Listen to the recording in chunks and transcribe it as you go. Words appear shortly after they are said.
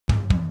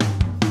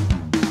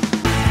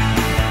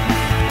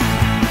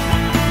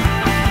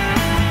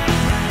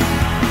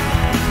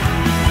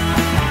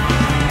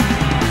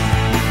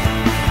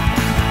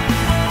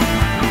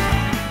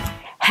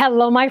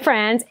Hello, my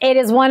friends. It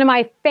is one of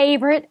my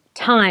favorite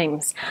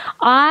times.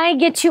 I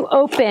get to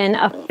open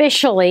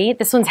officially,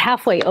 this one's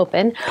halfway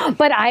open,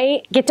 but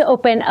I get to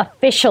open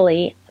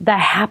officially the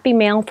Happy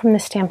Mail from the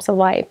Stamps of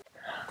Life.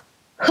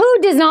 Who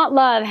does not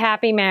love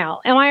Happy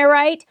Mail? Am I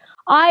right?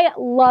 I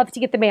love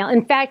to get the mail.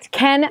 In fact,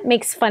 Ken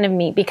makes fun of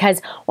me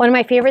because one of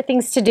my favorite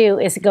things to do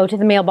is go to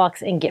the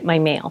mailbox and get my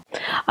mail.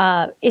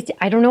 I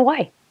don't know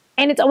why.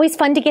 And it's always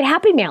fun to get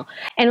Happy Mail.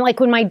 And like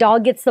when my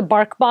dog gets the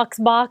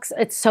box,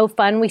 it's so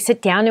fun. We sit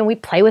down and we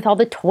play with all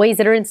the toys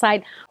that are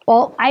inside.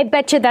 Well, I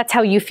bet you that's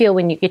how you feel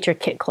when you get your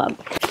Kit Club.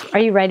 Are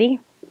you ready?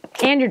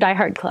 And your Die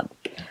Hard Club.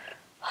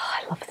 Oh,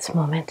 I love this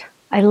moment.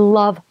 I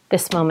love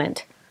this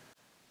moment.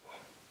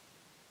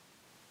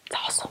 It's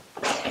awesome.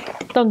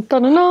 Dun,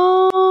 dun, dun,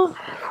 dun.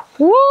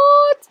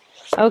 What?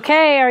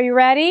 Okay, are you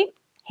ready?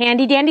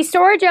 Handy dandy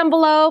storage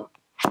envelope.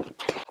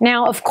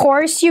 Now, of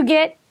course, you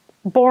get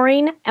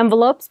boring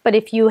envelopes, but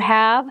if you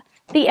have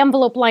the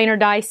envelope liner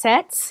die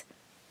sets,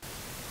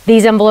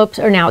 these envelopes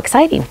are now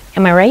exciting.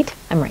 Am I right?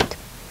 I'm right.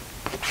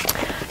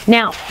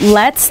 Now,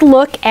 let's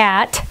look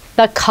at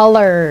the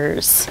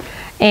colors.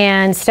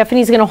 And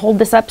Stephanie's gonna hold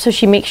this up so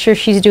she makes sure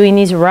she's doing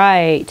these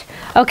right.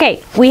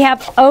 Okay, we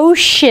have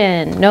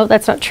ocean. No,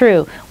 that's not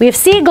true. We have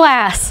sea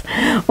glass.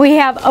 We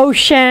have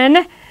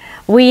ocean.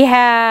 We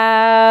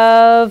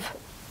have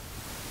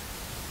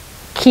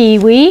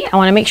kiwi. I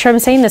want to make sure I'm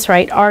saying this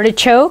right.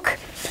 Artichoke.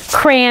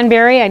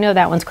 Cranberry. I know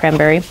that one's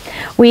cranberry.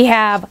 We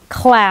have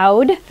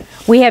cloud.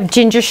 We have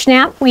ginger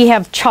snap. We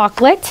have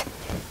chocolate.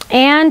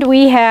 And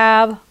we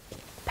have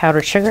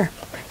powdered sugar.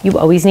 You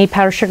always need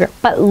powdered sugar.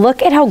 But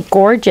look at how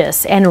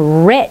gorgeous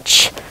and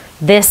rich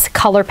this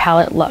color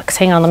palette looks.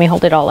 Hang on, let me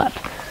hold it all up.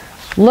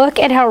 Look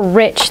at how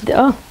rich.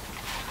 Oh,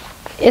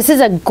 this is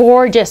a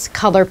gorgeous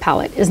color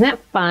palette. Isn't that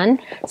fun?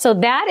 So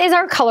that is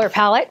our color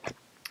palette.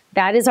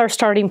 That is our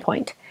starting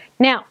point.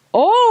 Now,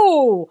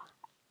 oh,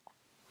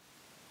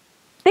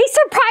 they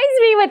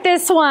surprised me with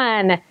this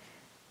one.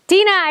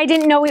 Dina, I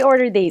didn't know we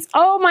ordered these.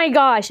 Oh my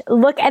gosh,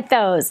 look at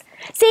those.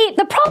 See,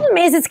 the problem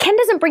is Ken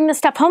doesn't bring the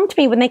stuff home to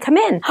me when they come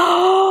in.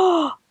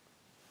 Oh,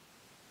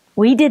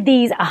 we did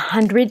these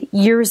 100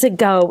 years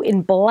ago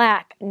in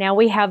black. Now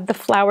we have the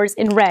flowers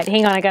in red.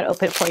 Hang on, I gotta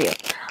open it for you.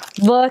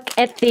 Look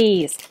at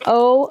these.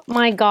 Oh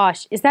my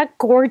gosh, is that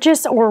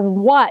gorgeous or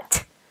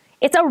what?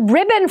 It's a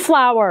ribbon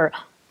flower.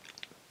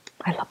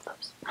 I love those.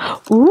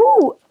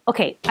 Ooh,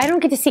 okay, I don't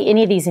get to see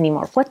any of these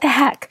anymore. What the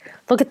heck?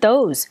 Look at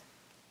those.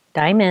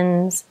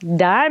 Diamonds,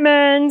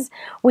 diamonds.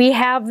 We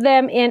have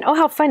them in, oh,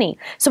 how funny.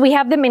 So we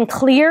have them in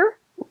clear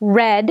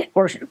red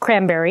or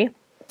cranberry.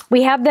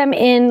 We have them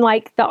in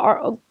like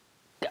the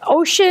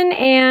ocean,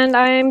 and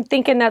I'm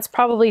thinking that's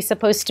probably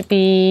supposed to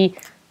be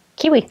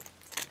kiwi.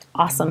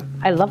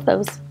 Awesome. I love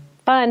those.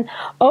 Fun.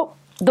 Oh,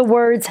 the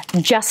words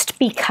just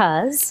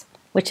because,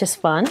 which is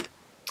fun.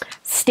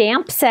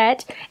 Stamp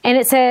set, and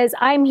it says,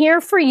 I'm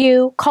here for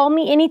you. Call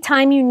me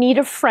anytime you need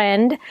a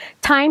friend.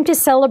 Time to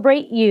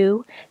celebrate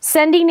you.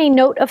 Sending a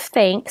note of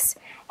thanks.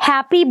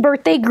 Happy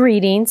birthday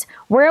greetings.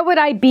 Where would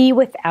I be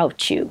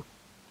without you?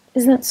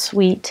 Isn't that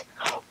sweet?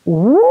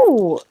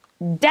 Ooh,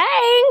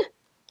 dang.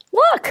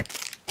 Look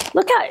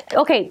at,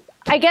 okay,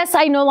 I guess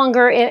I no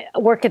longer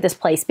work at this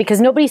place because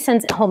nobody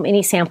sends home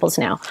any samples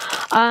now.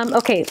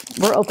 Okay,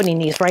 we're opening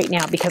these right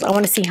now because I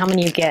want to see how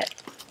many you get.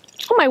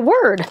 Oh my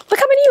word, look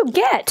how many you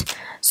get.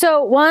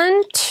 So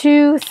 1,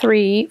 2,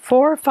 3,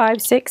 4,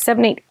 5, 6,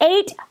 7, 8,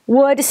 8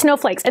 wood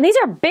snowflakes. And these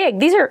are big.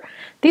 These are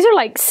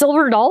like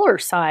silver dollar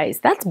size.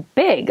 That's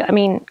big. I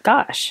mean,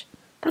 gosh,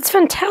 that's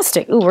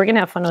fantastic. Ooh, we're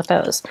gonna have fun with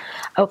those.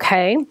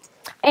 Okay,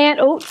 and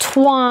oh,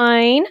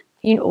 twine.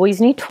 You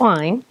always need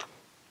twine.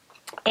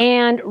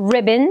 And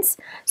ribbons.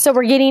 So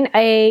we're getting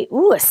a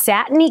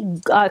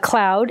satiny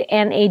cloud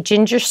and a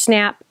ginger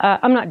snap,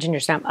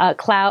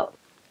 cloud,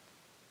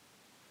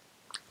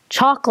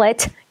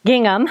 chocolate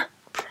gingham,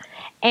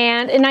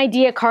 and an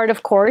idea card,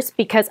 of course,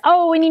 because,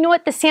 oh, and you know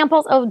what, the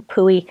samples, oh,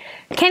 pooey.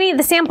 Kenny,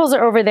 the samples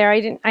are over there. I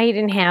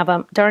didn't have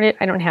them. Darn it,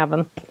 I don't have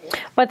them.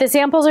 But the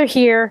samples are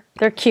here.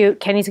 They're cute.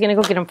 Kenny's gonna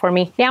go get them for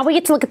me. Now we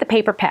get to look at the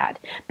paper pad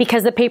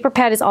because the paper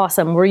pad is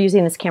awesome. We're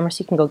using this camera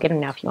so you can go get them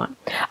now if you want.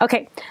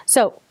 Okay,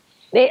 so,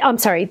 I'm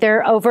sorry,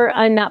 they're over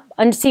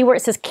on see where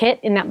it says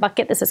kit in that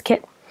bucket, this is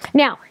kit.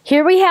 Now,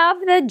 here we have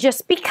the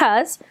just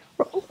because.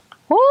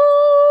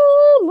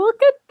 Oh, look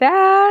at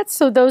that.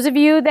 So those of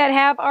you that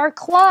have our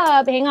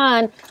club, hang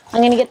on,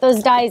 I'm going to get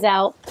those dies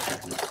out.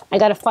 I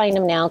got to find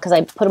them now because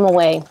I put them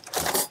away.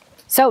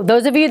 So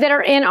those of you that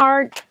are in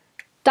our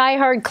Die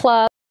Hard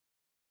Club.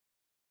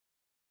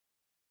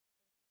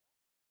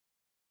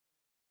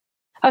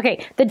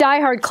 Okay, the Die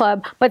Hard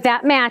Club, but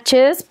that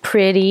matches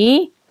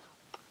pretty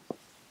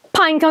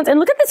pine cones. And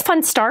look at this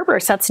fun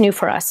starburst. That's new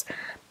for us.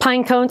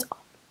 Pine cones.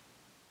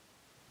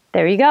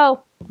 There you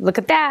go. Look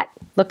at that.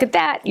 Look at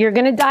that. You're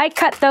going to die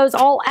cut those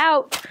all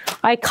out.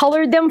 I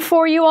colored them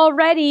for you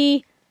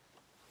already.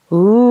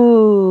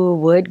 Ooh,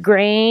 wood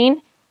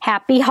grain.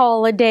 Happy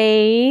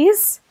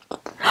holidays.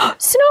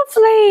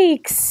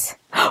 Snowflakes.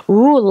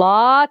 Ooh,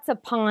 lots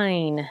of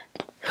pine.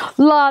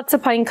 Lots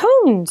of pine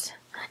cones.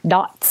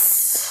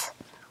 Dots.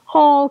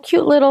 Oh,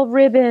 cute little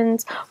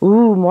ribbons.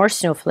 Ooh, more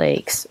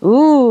snowflakes.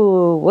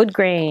 Ooh, wood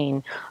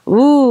grain.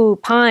 Ooh,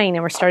 pine.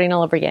 And we're starting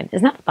all over again.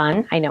 Isn't that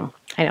fun? I know.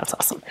 I know, it's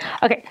awesome.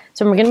 Okay,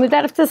 so we're going to move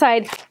that up to the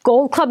side.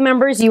 Gold Club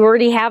members, you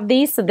already have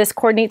these, so this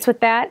coordinates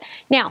with that.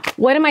 Now,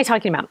 what am I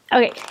talking about?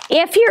 Okay,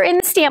 if you're in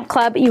the Stamp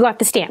Club, you got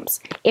the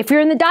stamps. If you're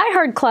in the Die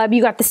Hard Club,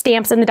 you got the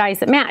stamps and the dies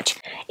that match.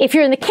 If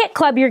you're in the Kit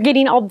Club, you're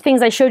getting all the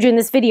things I showed you in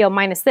this video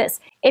minus this.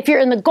 If you're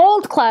in the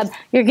Gold Club,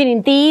 you're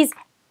getting these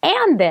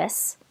and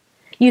this.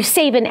 You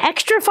save an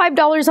extra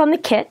 $5 on the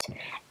kit,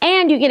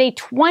 and you get a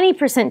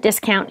 20%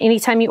 discount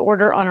anytime you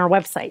order on our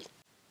website.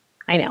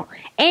 I know.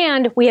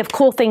 And we have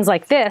cool things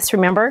like this,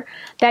 remember,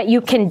 that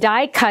you can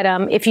die cut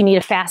them if you need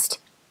a fast,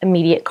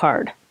 immediate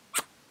card.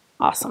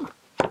 Awesome.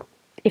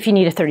 If you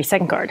need a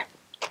 30-second card.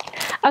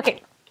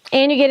 Okay,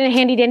 and you get a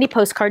handy dandy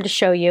postcard to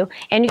show you,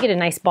 and you get a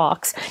nice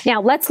box. Now,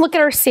 let's look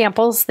at our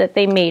samples that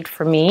they made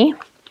for me.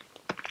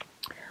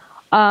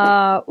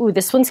 Ooh,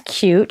 this one's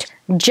cute,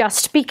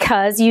 just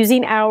because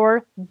using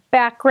our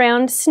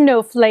background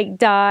snowflake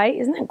die.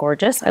 Isn't that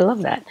gorgeous? I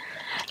love that.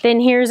 Then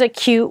here's a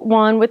cute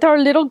one with our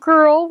little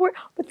girl.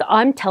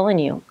 I'm telling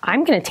you,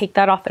 I'm going to take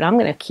that off and I'm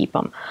going to keep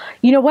them.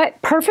 You know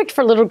what? Perfect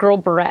for little girl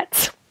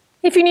barrettes.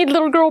 If you need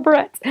little girl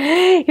barrettes.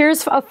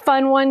 Here's a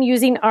fun one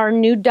using our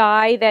new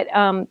die, that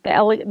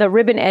the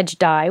ribbon edge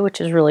die, which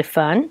is really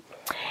fun.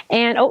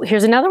 And oh,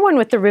 here's another one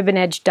with the ribbon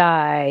edge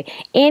die.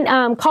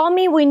 And call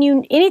me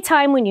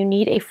anytime when you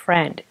need a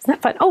friend. Isn't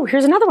that fun? Oh,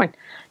 here's another one.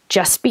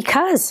 Just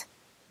because.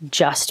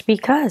 Just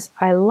because.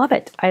 I love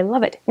it. I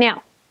love it.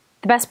 Now,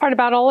 the best part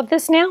about all of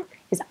this now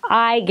is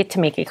I get to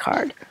make a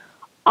card.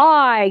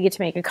 I get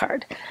to make a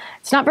card.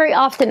 It's not very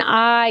often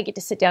I get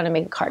to sit down and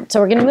make a card. So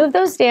we're going to move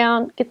those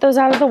down, get those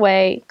out of the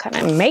way, kind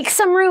of make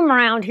some room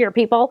around here,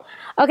 people.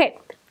 Okay,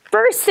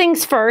 first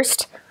things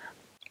first.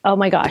 Oh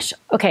my gosh.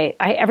 Okay,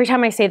 every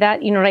time I say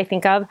that, you know what I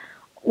think of?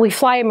 We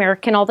fly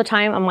American all the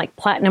time. I'm like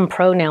Platinum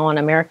Pro now on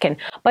American.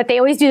 But they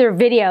always do their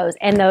videos,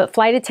 and the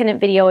flight attendant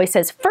video always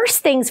says,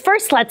 first things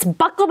first, let's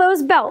buckle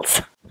those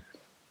belts.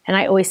 And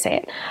I always say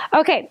it.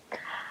 Okay,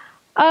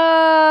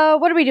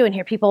 what are we doing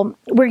here, people?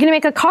 We're going to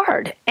make a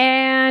card.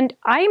 And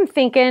I'm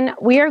thinking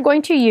we are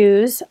going to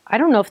use, I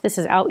don't know if this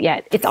is out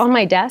yet. It's on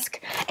my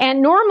desk.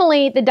 And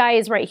normally the die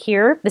is right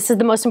here. This is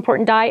the most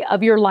important die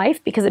of your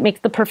life because it makes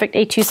the perfect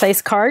A2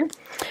 size card.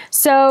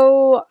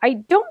 So I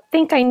don't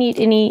think I need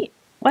any,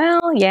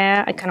 well,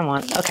 yeah, I kind of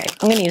want, okay,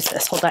 I'm going to use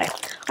this whole die.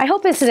 I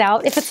hope this is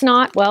out. If it's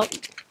not, well,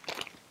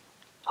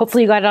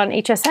 hopefully you got it on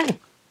HSN.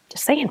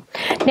 Just saying.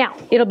 Now,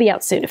 it'll be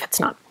out soon if it's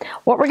not.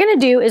 What we're going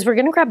to do is we're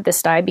going to grab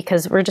this die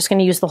because we're just going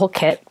to use the whole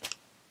kit.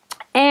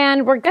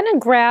 And we're going to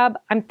grab,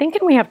 I'm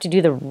thinking we have to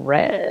do the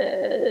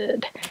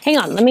red. Hang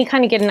on, let me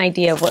kind of get an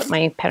idea of what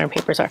my pattern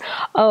papers are.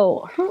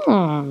 Oh,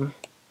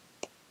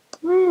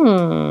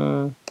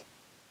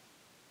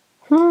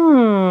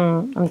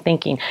 I'm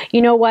thinking.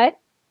 You know what?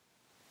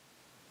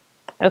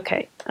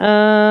 Okay.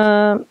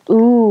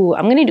 Ooh,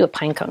 I'm going to do a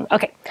pine cone.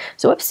 Okay,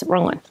 so whoops,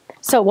 wrong one.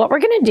 So what we're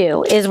going to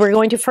do is we're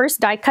going to first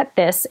die cut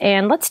this,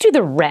 and let's do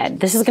the red.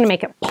 This is going to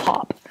make it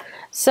pop.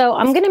 So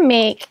I'm going to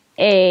make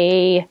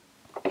a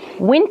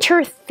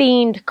winter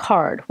themed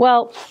card.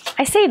 Well,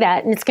 I say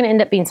that and it's going to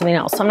end up being something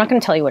else. So I'm not going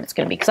to tell you what it's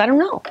going to be because I don't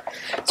know.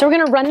 So we're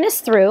going to run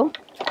this through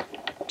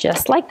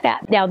just like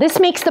that. Now this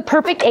makes the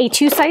perfect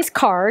A2 size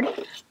card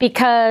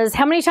because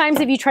how many times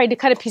have you tried to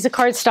cut a piece of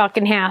cardstock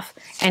in half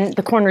and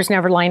the corners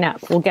never line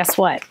up? Well, guess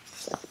what?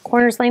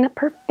 Corners line up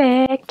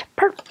perfect,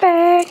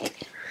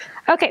 perfect.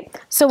 Okay,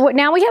 so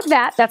now we have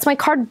that. That's my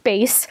card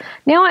base.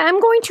 Now I'm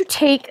going to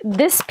take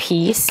this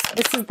piece.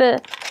 This is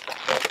the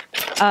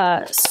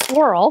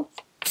swirl.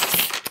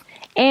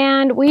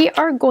 And we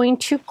are going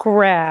to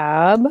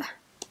grab...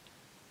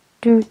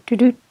 I'm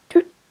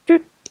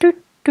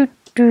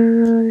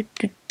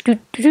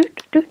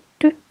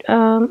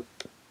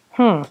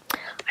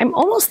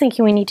almost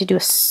thinking we need to do a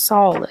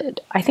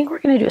solid. I think we're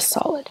going to do a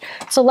solid.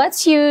 So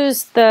let's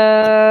use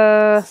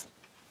the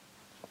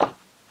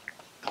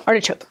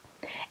artichoke.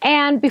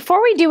 And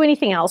before we do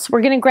anything else, we're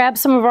going to grab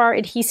some of our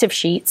adhesive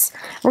sheets.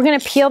 We're going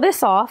to peel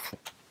this off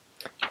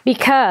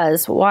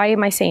because, why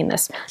am I saying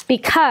this?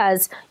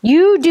 Because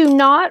you do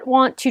not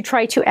want to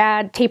try to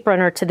add tape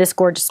runner to this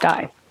gorgeous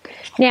die.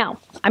 Now,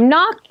 I'm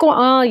not going,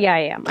 oh yeah, I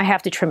am. I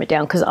have to trim it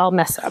down because I'll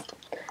mess up.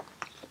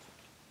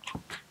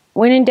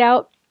 When in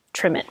doubt,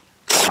 trim it.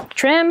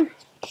 Trim,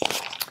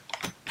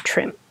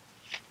 trim.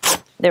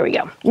 There we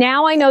go.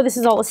 Now I know this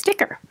is all a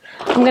sticker.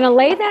 I'm going to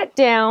lay that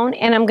down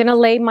and I'm going to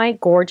lay my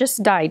gorgeous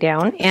die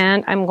down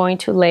and I'm going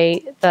to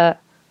lay the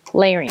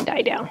layering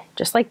die down.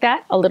 Just like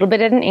that, a little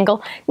bit at an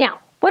angle. Now,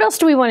 what else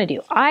do we want to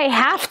do? I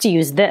have to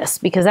use this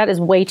because that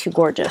is way too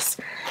gorgeous.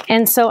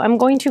 And so I'm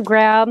going to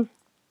grab,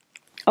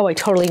 oh, I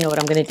totally know what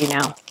I'm going to do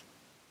now.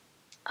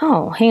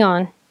 Oh, hang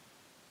on.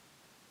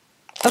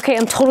 Okay,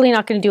 I'm totally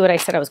not going to do what I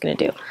said I was going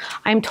to do.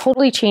 I'm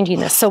totally changing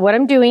this. So what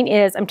I'm doing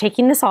is I'm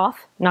taking this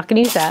off. I'm not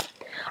going to use that.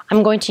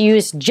 I'm going to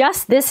use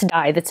just this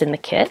die that's in the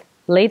kit,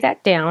 lay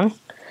that down,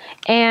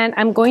 and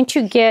I'm going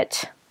to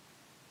get,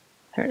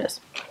 there it is,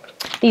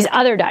 these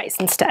other dies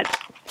instead.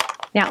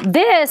 Now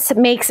this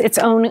makes its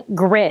own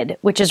grid,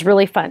 which is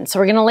really fun. So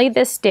we're gonna lay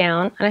this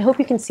down, and I hope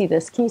you can see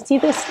this. Can you see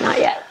this? Not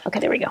yet. Okay,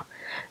 there we go.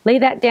 Lay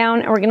that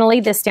down, and we're gonna lay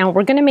this down.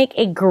 We're gonna make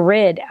a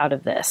grid out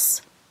of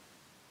this.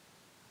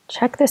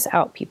 Check this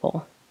out,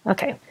 people.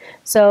 Okay,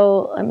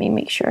 so let me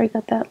make sure I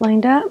got that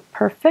lined up.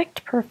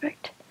 Perfect,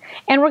 perfect.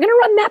 And we're gonna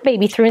run that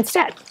baby through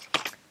instead.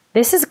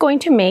 This is going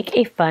to make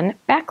a fun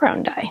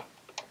background die.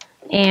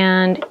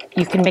 And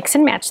you can mix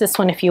and match this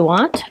one if you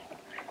want.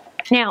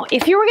 Now,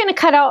 if you were gonna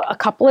cut out a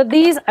couple of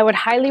these, I would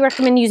highly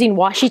recommend using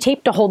washi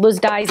tape to hold those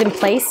dies in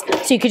place,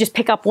 so you could just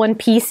pick up one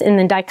piece and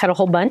then die cut a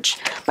whole bunch.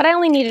 But I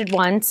only needed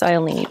one, so I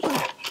only need one.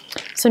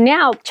 So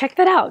now, check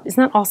that out.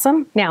 Isn't that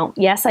awesome? Now,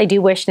 yes, I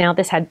do wish now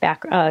this had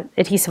back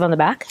adhesive on the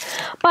back,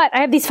 but I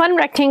have these fun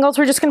rectangles.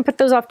 We're just gonna put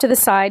those off to the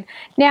side.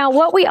 Now,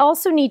 what we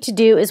also need to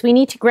do is we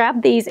need to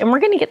grab these, and we're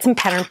gonna get some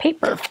pattern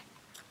paper.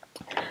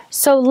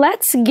 So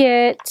let's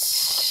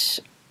get,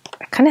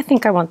 I kind of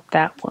think I want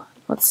that one.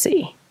 Let's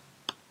see.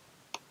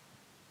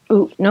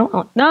 Ooh,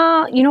 no,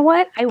 no, you know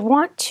what? I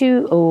want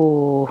to,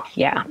 oh,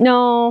 yeah,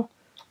 no.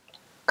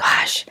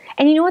 Gosh,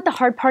 and you know what the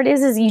hard part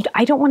is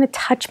I don't want to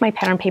touch my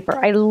pattern paper.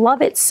 I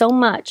love it so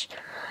much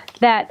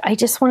that I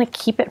just want to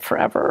keep it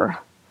forever,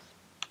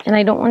 and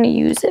I don't want to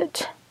use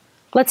it.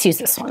 Let's use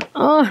this one.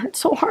 Oh, it's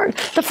so hard.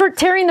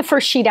 Tearing the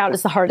first sheet out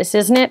is the hardest,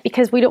 isn't it?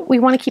 Because we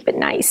want to keep it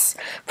nice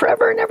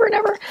forever and ever and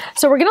ever.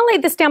 So we're gonna lay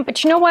this down,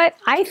 but you know what?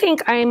 I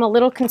think I'm a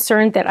little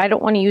concerned that I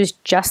don't want to use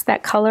just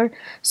that color.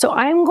 So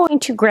I'm going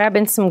to grab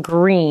in some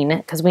green,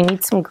 because we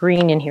need some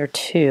green in here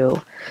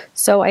too.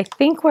 So I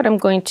think what I'm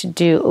going to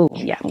do, oh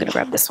yeah, I'm gonna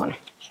grab this one,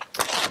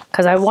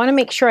 because I want to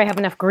make sure I have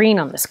enough green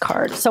on this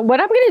card. So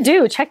what I'm going to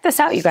do, check this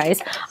out, you guys.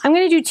 I'm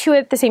going to do two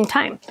at the same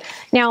time.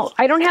 Now,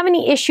 I don't have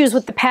any issues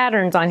with the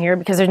patterns on here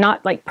because they're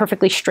not like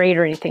perfectly straight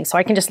or anything. So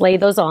I can just lay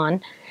those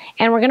on,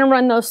 and we're going to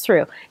run those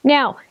through.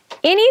 Now,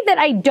 any that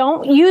I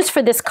don't use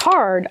for this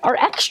card are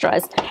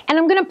extras, and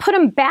I'm going to put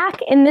them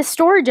back in this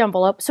storage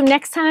envelope. So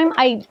next time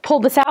I pull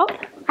this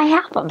out, I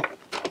have them,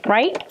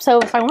 right? So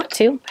if I want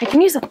to, I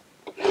can use them.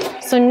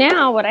 So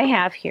now what I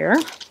have here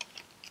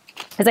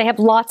is I have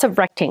lots of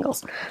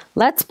rectangles.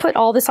 Let's put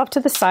all this off to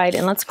the side,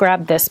 and let's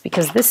grab this,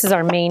 because this is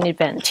our main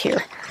event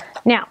here.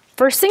 Now,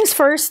 first things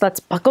first, let's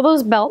buckle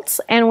those belts,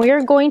 and we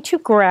are going to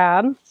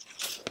grab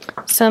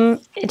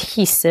some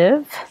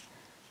adhesive.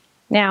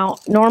 Now,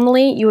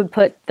 normally you would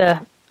put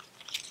the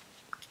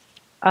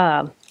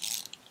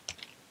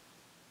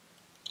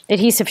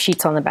adhesive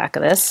sheets on the back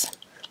of this.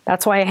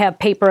 That's why I have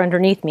paper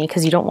underneath me,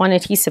 because you don't want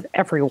adhesive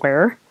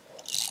everywhere.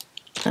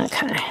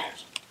 Okay.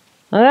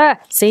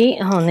 See?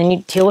 Oh, and then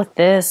you deal with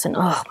this, and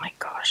oh my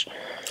gosh.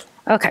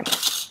 Okay.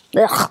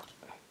 Ugh.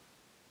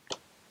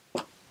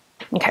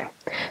 Okay.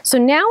 So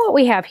now what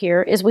we have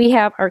here is we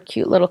have our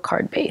cute little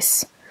card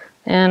base.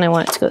 And I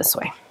want it to go this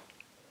way.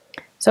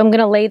 So I'm going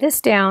to lay this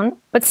down.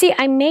 But see,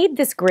 I made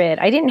this grid.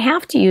 I didn't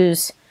have to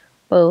use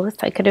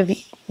both. I could have,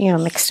 you know,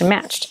 mixed and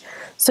matched.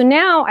 So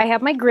now I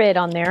have my grid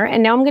on there,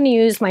 and now I'm going to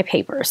use my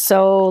paper.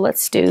 So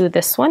let's do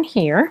this one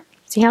here.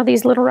 See how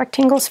these little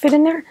rectangles fit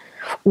in there?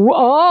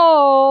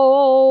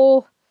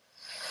 Whoa!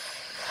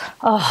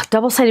 Oh,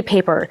 double-sided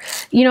paper.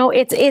 You know,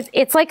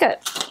 it's like a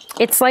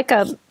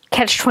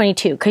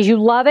catch-22, because you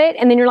love it,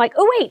 and then you're like,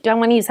 oh wait, do I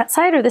want to use that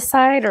side or this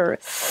side? Or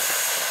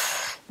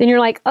then you're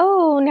like,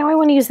 oh, now I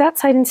want to use that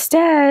side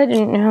instead.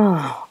 And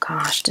oh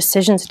gosh,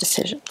 decisions.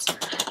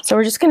 So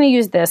we're just going to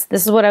use this.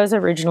 This is what I was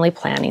originally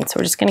planning. So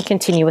we're just going to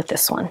continue with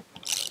this one.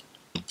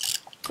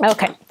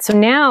 Okay, so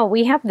now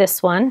we have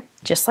this one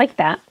just like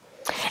that.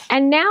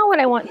 And now what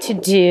I want to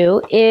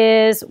do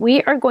is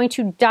we are going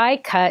to die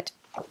cut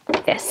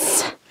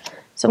this.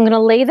 So I'm going to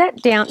lay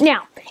that down.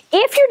 Now,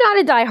 if you're not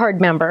a Die Hard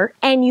member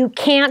and you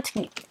can't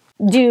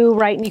do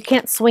right, and you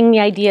can't swing the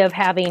idea of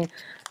having,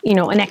 you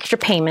know, an extra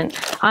payment,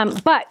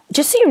 but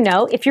just so you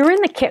know, if you're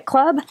in the kit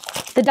club,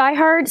 the Die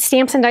Hard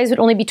stamps and dies would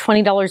only be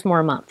 $20 more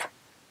a month.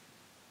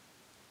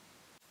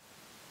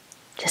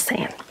 Just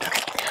saying.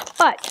 Okay.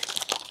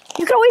 But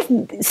you can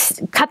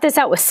always cut this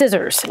out with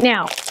scissors.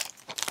 Now,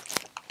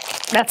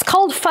 that's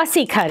called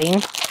fussy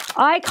cutting.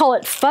 I call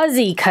it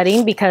fuzzy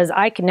cutting because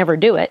I can never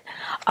do it.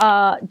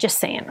 Just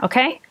saying,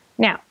 okay?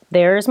 Now,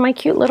 there's my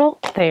cute little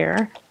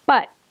there.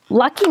 But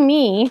lucky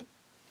me,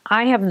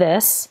 I have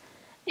this,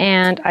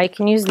 and I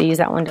can use these.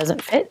 That one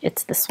doesn't fit.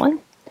 It's this one.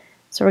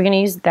 So we're going to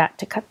use that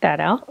to cut that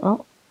out.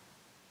 Oh.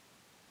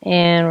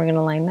 And we're going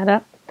to line that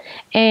up.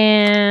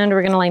 And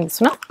we're going to line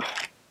this one up.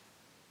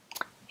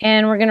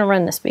 And we're going to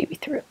run this baby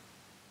through.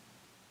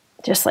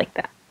 Just like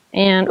that.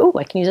 And, oh,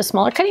 I can use a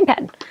smaller cutting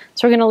pad.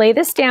 So we're going to lay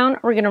this down.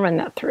 We're going to run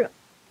that through.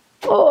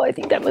 Oh, I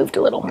think that moved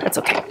a little. That's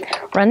okay.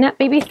 Run that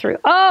baby through.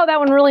 Oh, that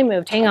one really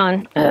moved. Hang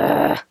on.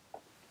 That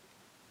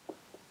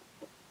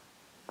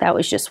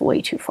was just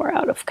way too far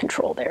out of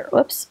control there.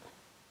 Whoops.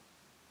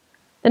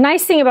 The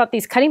nice thing about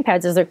these cutting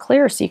pads is they're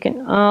clear, so you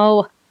can,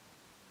 oh,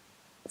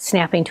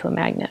 snapping to a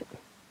magnet.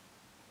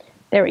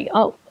 There we go.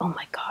 Oh, oh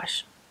my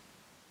gosh.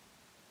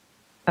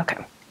 Okay.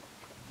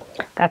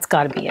 That's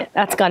got to be it.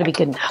 That's got to be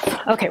good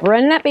enough. Okay, we're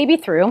running that baby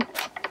through.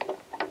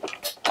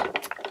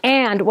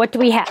 And what do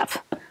we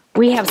have?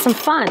 we have some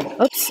fun.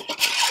 Oops.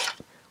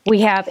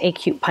 We have a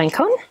cute pine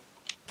cone,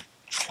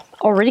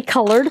 already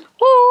colored.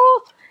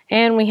 Oh,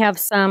 and we have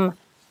some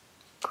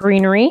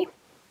greenery,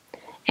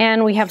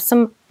 and we have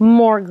some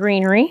more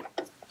greenery.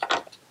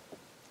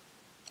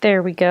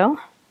 There we go.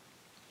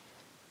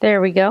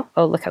 There we go.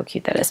 Oh, look how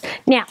cute that is.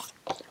 Now,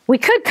 we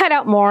could cut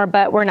out more,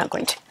 but we're not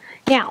going to.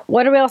 Now,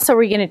 what else are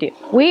we going to do?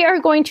 We are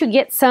going to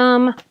get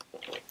some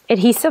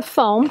adhesive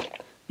foam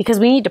because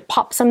we need to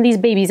pop some of these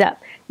babies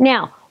up.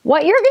 Now,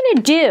 what you're going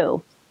to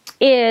do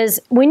is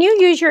when you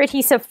use your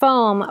adhesive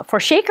foam for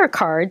shaker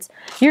cards,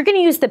 you're going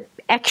to use the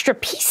extra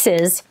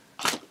pieces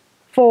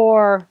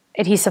for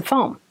adhesive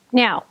foam.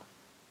 Now,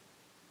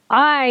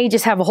 I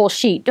just have a whole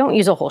sheet. Don't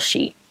use a whole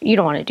sheet. You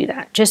don't want to do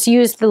that. Just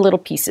use the little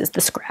pieces,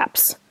 the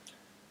scraps.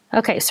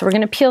 Okay, so we're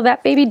going to peel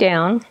that baby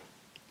down.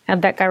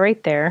 Add that guy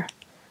right there.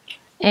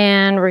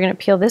 And we're going to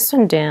peel this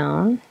one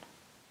down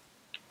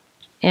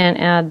and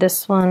add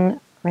this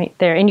one right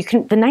there. And you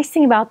can, the nice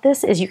thing about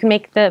this is you can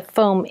make the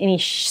foam any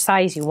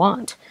size you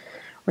want.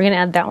 We're going to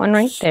add that one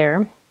right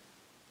there.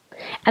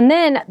 And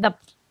then the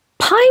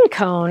pine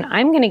cone,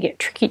 I'm going to get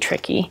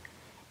tricky.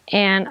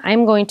 And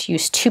I'm going to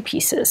use 2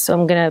 pieces. So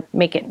I'm going to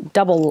make it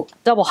double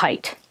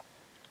height.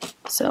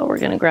 So we're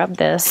going to grab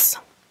this.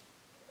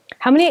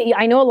 How many,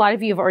 I know a lot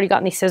of you have already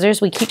gotten these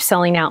scissors. We keep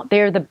selling out.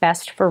 They're the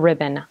best for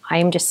ribbon.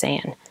 I'm just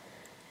saying.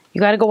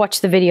 You got to go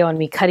watch the video on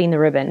me cutting the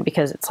ribbon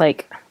because it's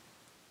like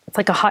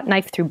a hot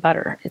knife through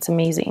butter. It's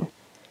amazing.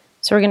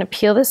 So we're going to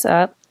peel this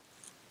up.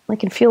 I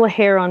can feel a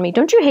hair on me.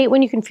 Don't you hate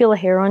when you can feel a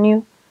hair on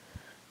you?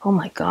 Oh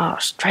my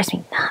gosh, it drives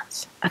me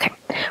nuts. Okay,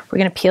 we're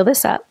going to peel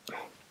this up.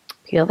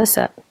 Peel this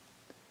up.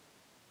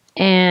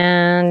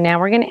 And now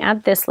we're going to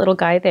add this little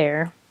guy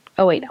there.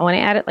 Oh wait, I want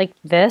to add it like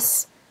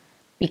this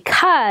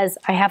because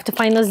I have to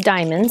find those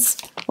diamonds.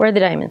 Where are the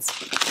diamonds?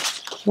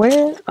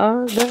 Where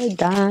are the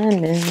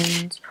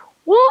diamonds?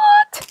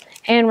 What?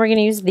 And we're going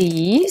to use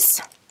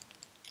these.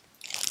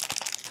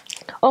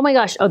 Oh my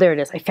gosh. Oh, there it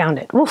is. I found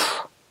it.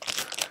 Oof.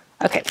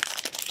 Okay.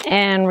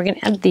 And we're going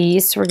to add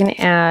these. So we're going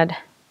to add,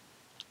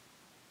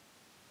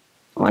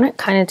 I want it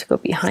kind of to go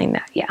behind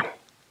that. Yeah.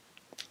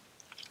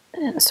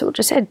 And so we'll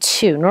just add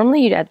 2.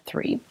 Normally you'd add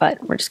 3,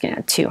 but we're just going to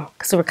add 2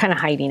 because we're kind of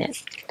hiding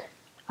it.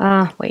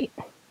 Wait.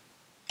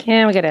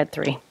 And we got to add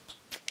 3.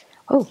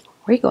 Oh, where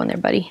are you going there,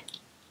 buddy?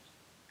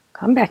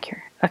 Come back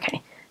here.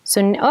 Okay.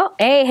 So, oh,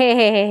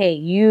 hey,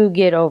 you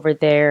get over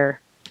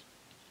there.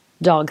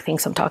 Dog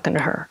thinks I'm talking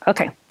to her.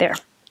 Okay, there.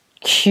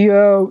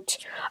 Cute.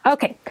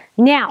 Okay,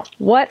 now,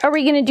 what are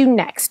we going to do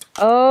next?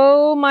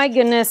 Oh my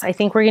goodness, I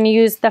think we're going to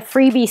use the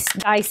freebie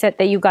die set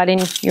that you got in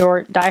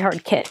your Die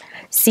Hard kit.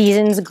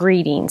 Season's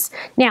Greetings.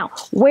 Now,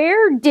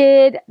 where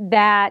did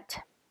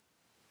that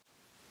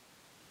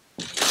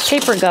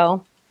paper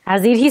go?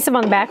 Has the adhesive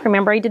on the back.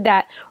 Remember, I did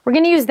that. We're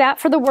going to use that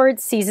for the word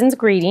Season's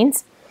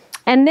Greetings.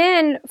 And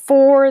then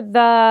for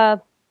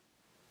the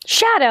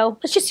shadow,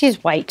 let's just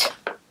use white.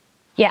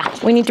 Yeah,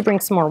 we need to bring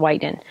some more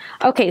white in.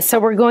 Okay, so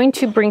we're going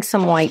to bring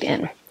some white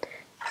in.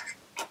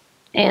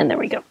 And there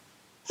we go.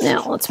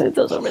 Now, let's move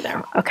those over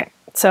there. Okay,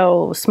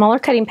 so smaller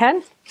cutting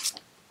pad.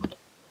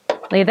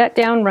 Lay that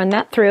down, run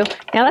that through.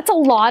 Now, that's a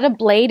lot of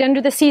blade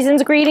under the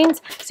Season's Greetings.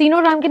 So you know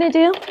what I'm going to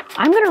do?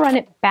 I'm going to run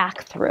it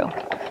back through.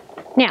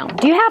 Now,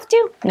 do you have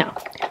to? No.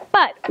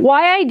 But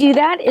why I do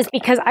that is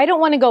because I don't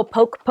want to go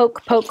poke,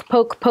 poke, poke,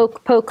 poke,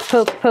 poke, poke,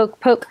 poke, poke,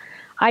 poke.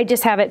 I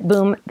just have it,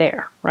 boom,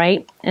 there,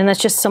 right? And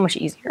that's just so much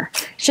easier.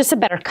 It's just a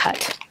better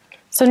cut.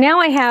 So now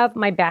I have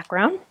my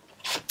background.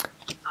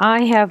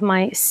 I have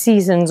my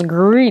Season's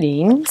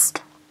Greetings.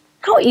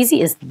 How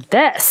easy is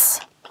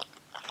this?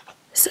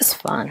 This is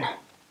fun.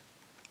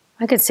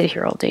 I could sit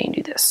here all day and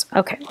do this.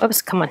 Okay,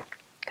 oops, come on.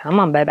 Come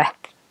on, baby.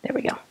 There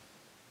we go.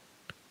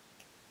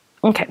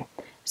 Okay,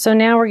 so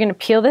now we're going to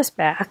peel this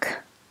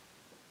back.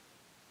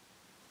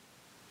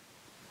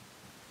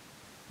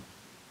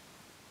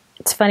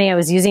 It's funny, I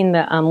was using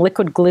the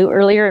liquid glue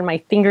earlier and my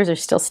fingers are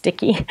still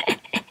sticky.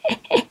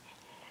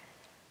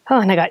 Oh,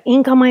 and I got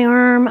ink on my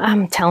arm.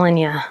 I'm telling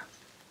you.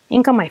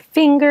 Ink on my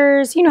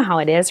fingers. You know how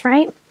it is,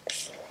 right?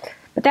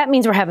 But that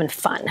means we're having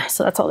fun.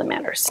 So that's all that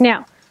matters.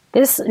 Now,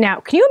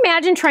 can you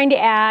imagine trying to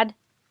add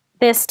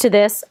this to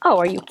this? Oh,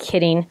 are you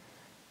kidding?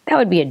 That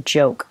would be a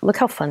joke. Look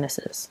how fun this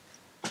is.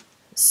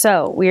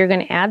 So we are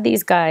going to add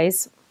these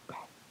guys.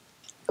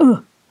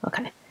 Ooh,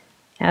 okay.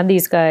 Add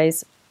these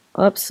guys.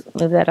 Oops,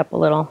 move that up a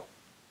little.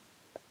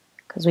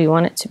 Because we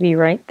want it to be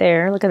right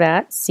there. Look at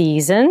that.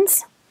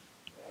 Seasons.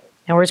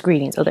 Now where's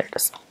Greetings? Oh, there it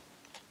is.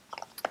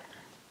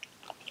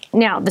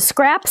 Now, the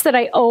scraps that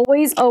I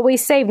always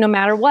save no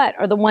matter what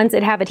are the ones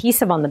that have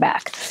adhesive on the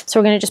back. So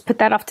we're going to just put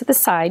that off to the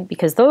side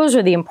because those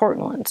are the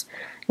important ones.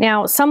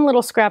 Now, some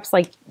little scraps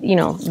like, you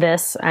know,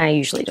 this, I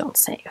usually don't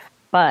save.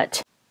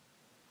 But,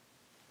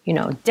 you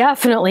know,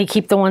 definitely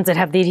keep the ones that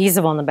have the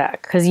adhesive on the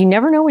back because you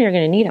never know when you're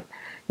going to need them.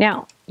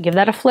 Now, give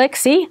that a flick.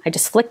 See, I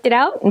just flicked it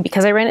out, and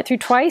because I ran it through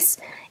twice,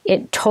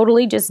 it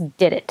totally just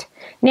did it.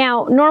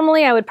 Now,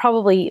 normally I would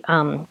probably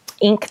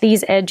ink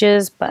these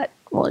edges, but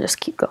we'll just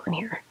keep going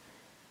here.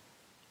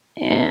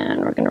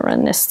 And we're gonna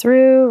run this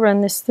through,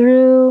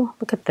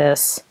 Look at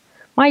this.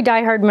 My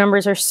diehard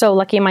members are so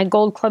lucky. My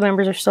Gold Club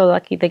members are so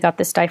lucky they got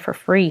this die for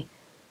free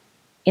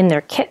in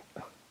their kit.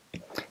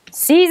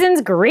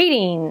 Season's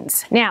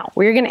Greetings. Now,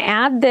 we're gonna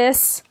add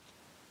this,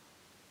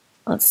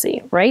 let's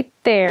see, right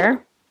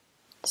there.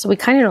 So we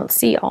kind of don't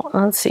see all,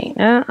 let's see.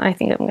 I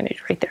think I'm gonna do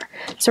right there.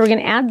 So we're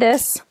gonna add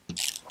this.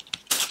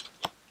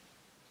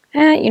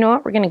 You know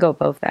what, we're gonna go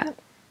above that.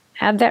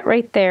 Add that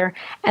right there.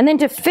 And then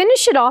to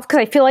finish it off, because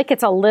I feel like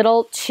it's a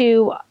little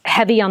too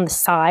heavy on the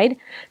side,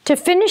 to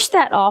finish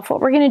that off,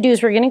 what we're gonna do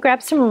is we're gonna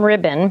grab some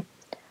ribbon.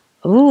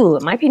 Ooh,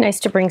 it might be nice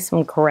to bring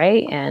some gray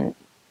in.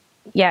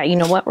 Yeah, you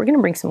know what, we're gonna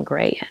bring some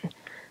gray in.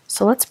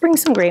 So let's bring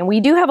some gray, and we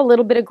do have a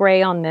little bit of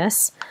gray on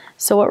this.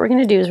 So what we're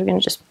gonna do is we're gonna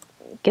just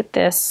get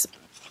this.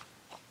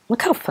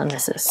 Look how fun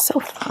this is, so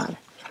fun.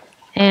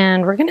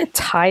 And we're gonna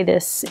tie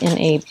this in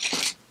a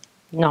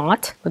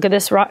knot. Look at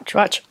this,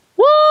 watch.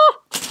 Whoa!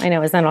 I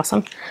know, isn't that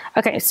awesome?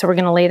 Okay, so we're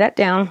gonna lay that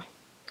down.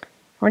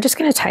 We're just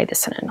gonna tie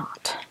this in a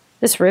knot.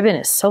 This ribbon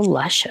is so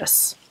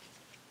luscious.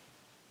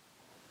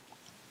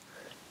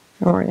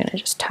 And we're gonna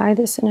just tie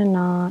this in a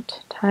knot,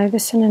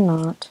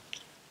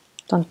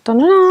 Dun, dun, dun,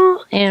 dun.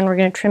 And we're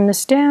gonna trim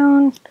this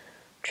down,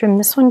 trim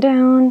this one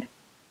down.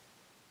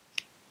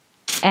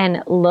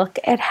 And look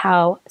at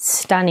how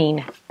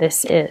stunning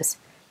this is.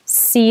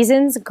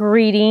 Season's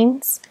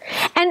Greetings.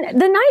 And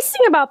the nice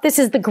thing about this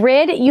is the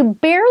grid, you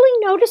barely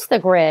notice the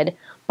grid,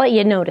 but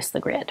you notice the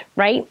grid,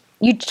 right?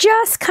 You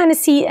just kind of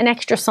see an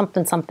extra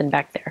something, something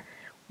back there.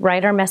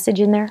 Write our message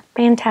in there.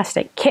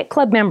 Fantastic. Kit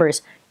Club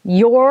members,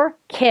 your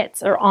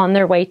kits are on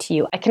their way to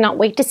you. I cannot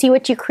wait to see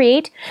what you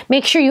create.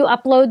 Make sure you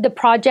upload the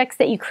projects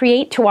that you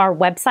create to our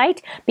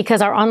website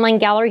because our online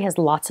gallery has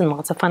lots and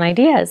lots of fun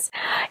ideas.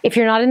 If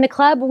you're not in the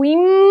club, we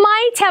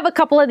might have a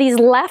couple of these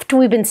left.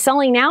 We've been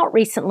selling out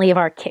recently of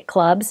our kit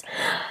clubs.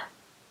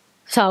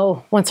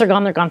 So once they're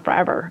gone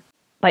forever.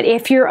 But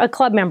if you're a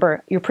club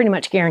member, you're pretty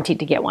much guaranteed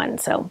to get one.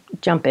 So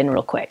jump in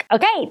real quick.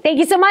 Okay, thank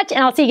you so much,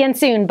 and I'll see you again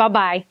soon.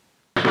 Bye-bye.